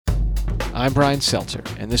I'm Brian Seltzer,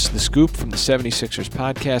 and this is The Scoop from the 76ers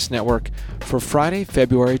Podcast Network for Friday,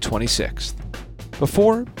 February 26th.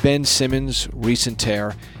 Before Ben Simmons' recent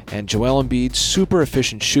tear and Joel Embiid's super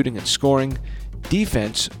efficient shooting and scoring,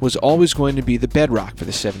 defense was always going to be the bedrock for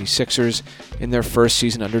the 76ers in their first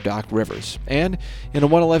season under Doc Rivers. And in a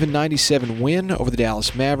 111-97 win over the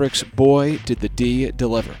Dallas Mavericks, boy, did the D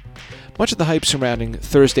deliver. Much of the hype surrounding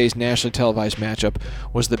Thursday's nationally televised matchup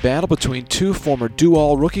was the battle between two former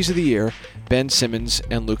do-all Rookies of the Year, Ben Simmons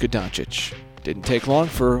and Luka Dončić. Didn't take long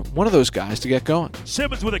for one of those guys to get going.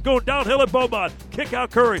 Simmons with it, going downhill at Beaumont. Kick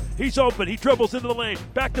out Curry. He's open. He dribbles into the lane.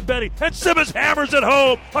 Back to Benny. And Simmons hammers it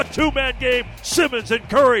home. A two-man game. Simmons and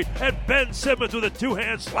Curry. And Ben Simmons with a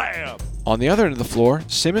two-hand slam. On the other end of the floor,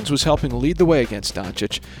 Simmons was helping lead the way against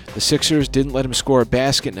Dončić. The Sixers didn't let him score a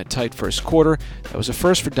basket in a tight first quarter. That was a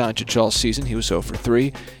first for Dončić all season. He was 0 for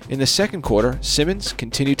 3. In the second quarter, Simmons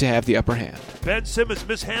continued to have the upper hand. Ben Simmons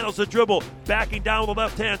mishandles the dribble, backing down with the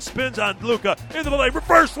left hand, spins on Luka, into the lane,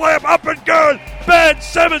 reverse slam, up and good! Ben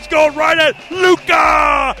Simmons going right at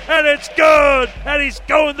Luka! And it's good! And he's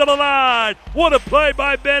going to the line! What a play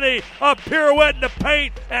by Benny! A pirouette in the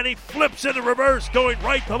paint, and he flips in the reverse, going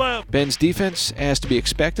right to left. Ben's defense, as to be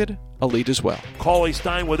expected, elite as well. Cauley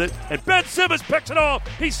Stein with it, and Ben Simmons picks it off.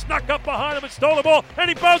 He snuck up behind him and stole the ball, and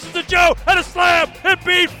he bounces to Joe, and a slam, and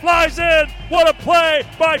Embiid flies in. What a play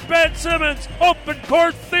by Ben Simmons. Open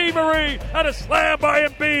court thievery, and a slam by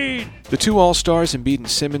Embiid. The two All-Stars, Embiid and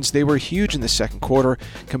Simmons, they were huge in the second quarter,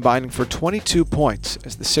 combining for 22 points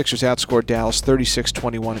as the Sixers outscored Dallas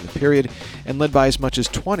 36-21 in the period and led by as much as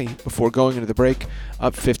 20 before going into the break,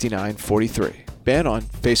 up 59-43. Ben on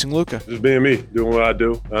Facing Luka. Just being me, doing what I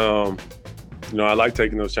do. I like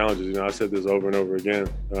taking those challenges. I said this over and over again.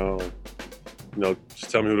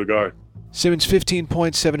 Just tell me who to guard. Simmons 15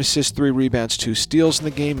 points, 7 assists, 3 rebounds, 2 steals in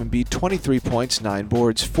the game. Embiid 23 points, 9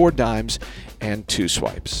 boards, 4 dimes, and 2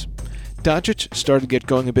 swipes. Dončić started to get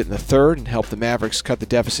going a bit in the third and helped the Mavericks cut the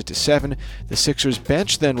deficit to 7. The Sixers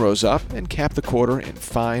bench then rose up and capped the quarter in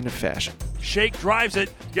fine fashion. Shake drives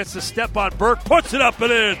it, gets the step on Burke, puts it up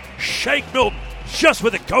and in. Shake Milton, just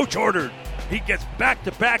what the coach ordered. He gets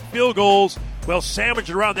back-to-back field goals. Well,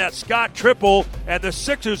 sandwiched around that Scott triple, and the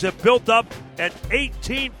Sixers have built up an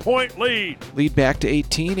 18-point lead. Lead back to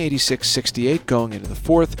 18, 86-68 going into the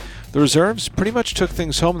fourth. The reserves pretty much took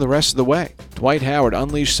things home the rest of the way. Dwight Howard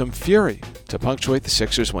unleashed some fury to punctuate the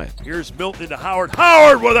Sixers' win. Here's Milton into Howard.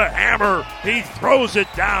 Howard with a hammer. He throws it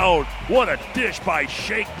down. What a dish by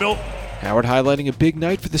Shake Milton. Howard highlighting a big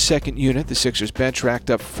night for the second unit. The Sixers bench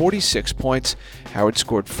racked up 46 points. Howard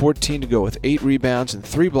scored 14 to go with 8 rebounds and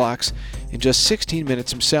 3 blocks in just 16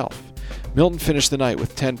 minutes himself. Milton finished the night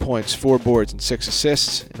with 10 points, 4 boards, and 6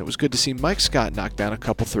 assists, and it was good to see Mike Scott knock down a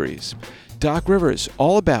couple threes. Doc Rivers,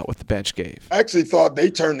 all about what the bench gave. I actually thought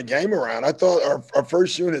they turned the game around. I thought our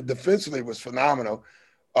first unit defensively was phenomenal,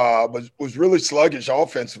 was really sluggish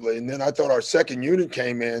offensively, and then I thought our second unit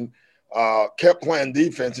came in, kept playing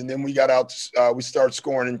defense, and then we got out. We started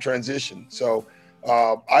scoring in transition. So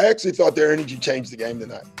I actually thought their energy changed the game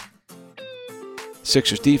tonight.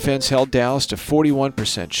 Sixers defense held Dallas to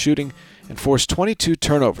 41% shooting and forced 22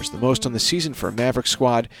 turnovers, the most on the season for a Mavericks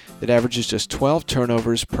squad that averages just 12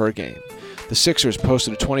 turnovers per game. The Sixers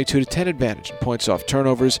posted a 22-10 advantage in points off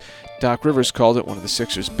turnovers. Doc Rivers called it one of the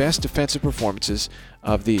Sixers' best defensive performances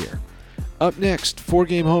of the year. Up next,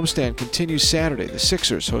 4-game homestand continues Saturday. The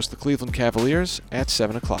Sixers host the Cleveland Cavaliers at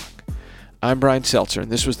 7 o'clock. I'm Brian Seltzer,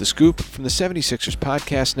 and this was The Scoop from the 76ers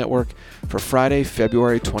Podcast Network for Friday,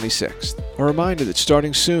 February 26th. A reminder that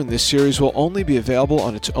starting soon, this series will only be available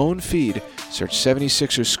on its own feed. Search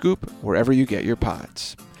 76ers Scoop wherever you get your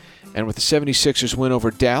pods. And with the 76ers win over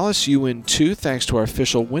Dallas, you win too, thanks to our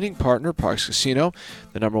official winning partner, Parx Casino,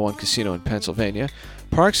 the #1 casino in Pennsylvania.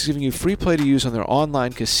 Parx is giving you free play to use on their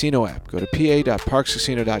online casino app. Go to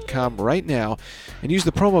pa.parxcasino.com right now and use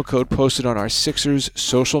the promo code posted on our Sixers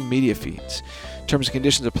social media feeds. Terms and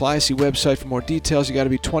conditions apply. See website for more details. You got to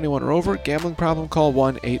be 21 or over. Gambling problem? Call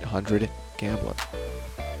 1-800-GAMBLER.